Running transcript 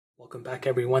Welcome back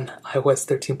everyone. iOS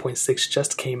 13.6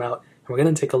 just came out and we're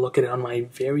going to take a look at it on my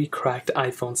very cracked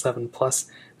iPhone 7 Plus.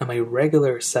 Now my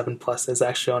regular 7 Plus is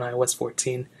actually on iOS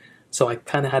 14, so I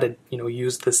kind of had to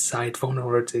use this side phone in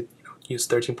order to use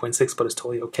 13.6, but it's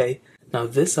totally okay. Now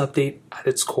this update at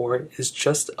its core is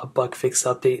just a bug fix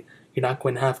update. You're not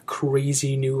going to have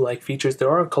crazy new features. There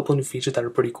are a couple new features that are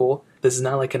pretty cool. This is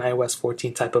not like an iOS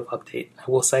 14 type of update.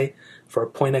 I will say, for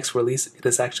a .x release, it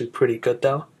is actually pretty good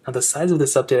though. Now the size of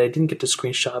this update I didn't get to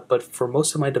screenshot, but for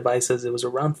most of my devices it was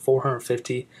around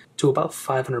 450 to about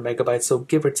 500 megabytes, so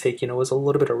give or take, it was a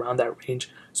little bit around that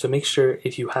range. So make sure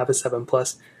if you have a 7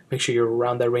 Plus, make sure you're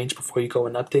around that range before you go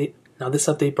and update. Now this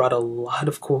update brought a lot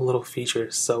of cool little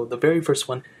features. So the very first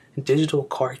one, digital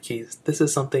car keys. This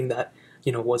is something that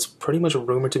was pretty much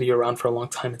rumored to be around for a long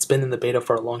time. It's been in the beta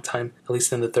for a long time, at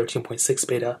least in the 13.6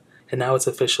 beta, and now it's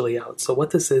officially out. So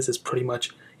what this is pretty much,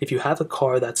 if you have a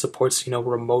car that supports,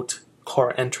 remote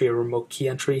car entry or remote key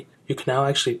entry, you can now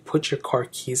actually put your car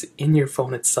keys in your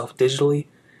phone itself digitally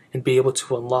and be able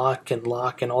to unlock and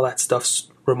lock and all that stuff,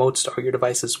 remote start your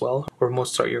device as well, or remote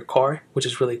start your car, which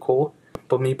is really cool.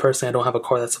 But me personally, I don't have a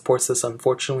car that supports this,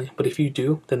 unfortunately. But if you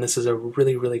do, then this is a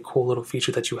really, really cool little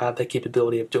feature that you have that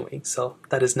capability of doing. So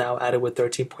that is now added with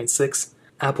 13.6.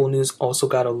 Apple News also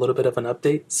got a little bit of an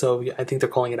update. So I think they're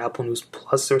calling it Apple News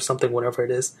Plus or something, whatever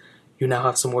it is. You now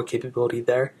have some more capability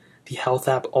there. The Health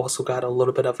app also got a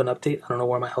little bit of an update. I don't know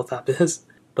where my Health app is,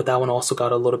 but that one also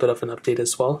got a little bit of an update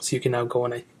as well. So you can now go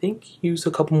and I think use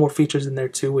a couple more features in there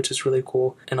too, which is really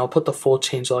cool. And I'll put the full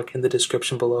changelog in the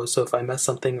description below. So if I miss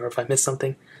something or if I miss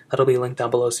something, that'll be linked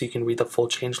down below so you can read the full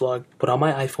changelog. But on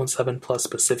my iPhone 7 Plus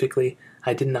specifically,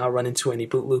 I did not run into any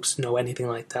boot loops, no anything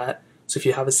like that. So if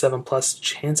you have a 7 Plus,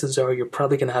 chances are you're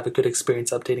probably going to have a good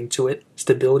experience updating to it.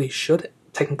 Stability should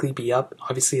technically be up.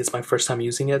 Obviously it's my first time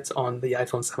using it on the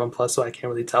iPhone 7 Plus, so I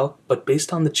can't really tell. But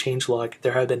based on the changelog,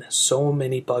 there have been so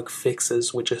many bug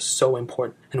fixes, which is so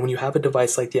important. And when you have a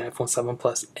device like the iPhone 7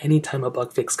 Plus, anytime a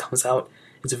bug fix comes out,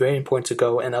 it's very important to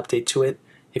go and update to it.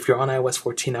 If you're on iOS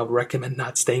 14, I would recommend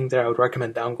not staying there. I would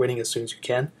recommend downgrading as soon as you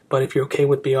can. But if you're okay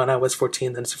with being on iOS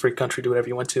 14, then it's a free country, do whatever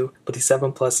you want to. But the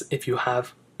 7 Plus, if you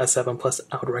have a 7 Plus,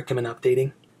 I would recommend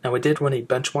updating. Now I did run a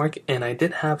benchmark and I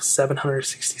did have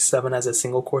 767 as a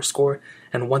single core score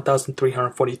and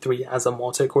 1343 as a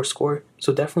multi-core score.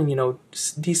 So definitely,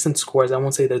 decent scores. I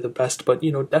won't say they're the best, but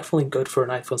definitely good for an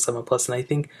iPhone 7 Plus. And I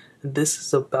think this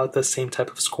is about the same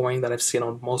type of scoring that I've seen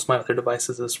on most of my other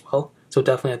devices as well. So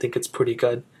definitely I think it's pretty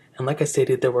good. And like I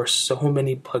stated, there were so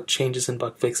many bug changes and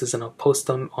bug fixes, and I'll post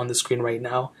them on the screen right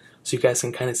now so you guys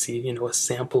can kind of see, a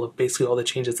sample of basically all the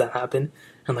changes that happened.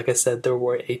 And like I said, there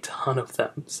were a ton of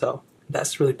them. So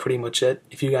that's really pretty much it.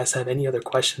 If you guys have any other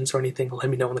questions or anything, let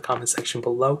me know in the comment section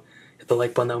below. Hit the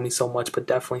like button, that would mean so much, but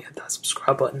definitely hit that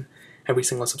subscribe button. Every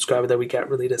single subscriber that we get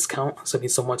really does count, so it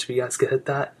means so much if you guys could hit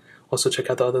that. Also check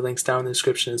out the other links down in the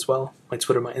description as well. My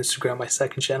Twitter, my Instagram, my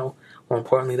second channel. More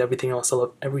importantly, everything else. I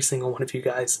love every single one of you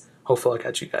guys. Hopefully I'll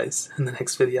catch you guys in the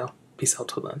next video. Peace out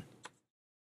till then.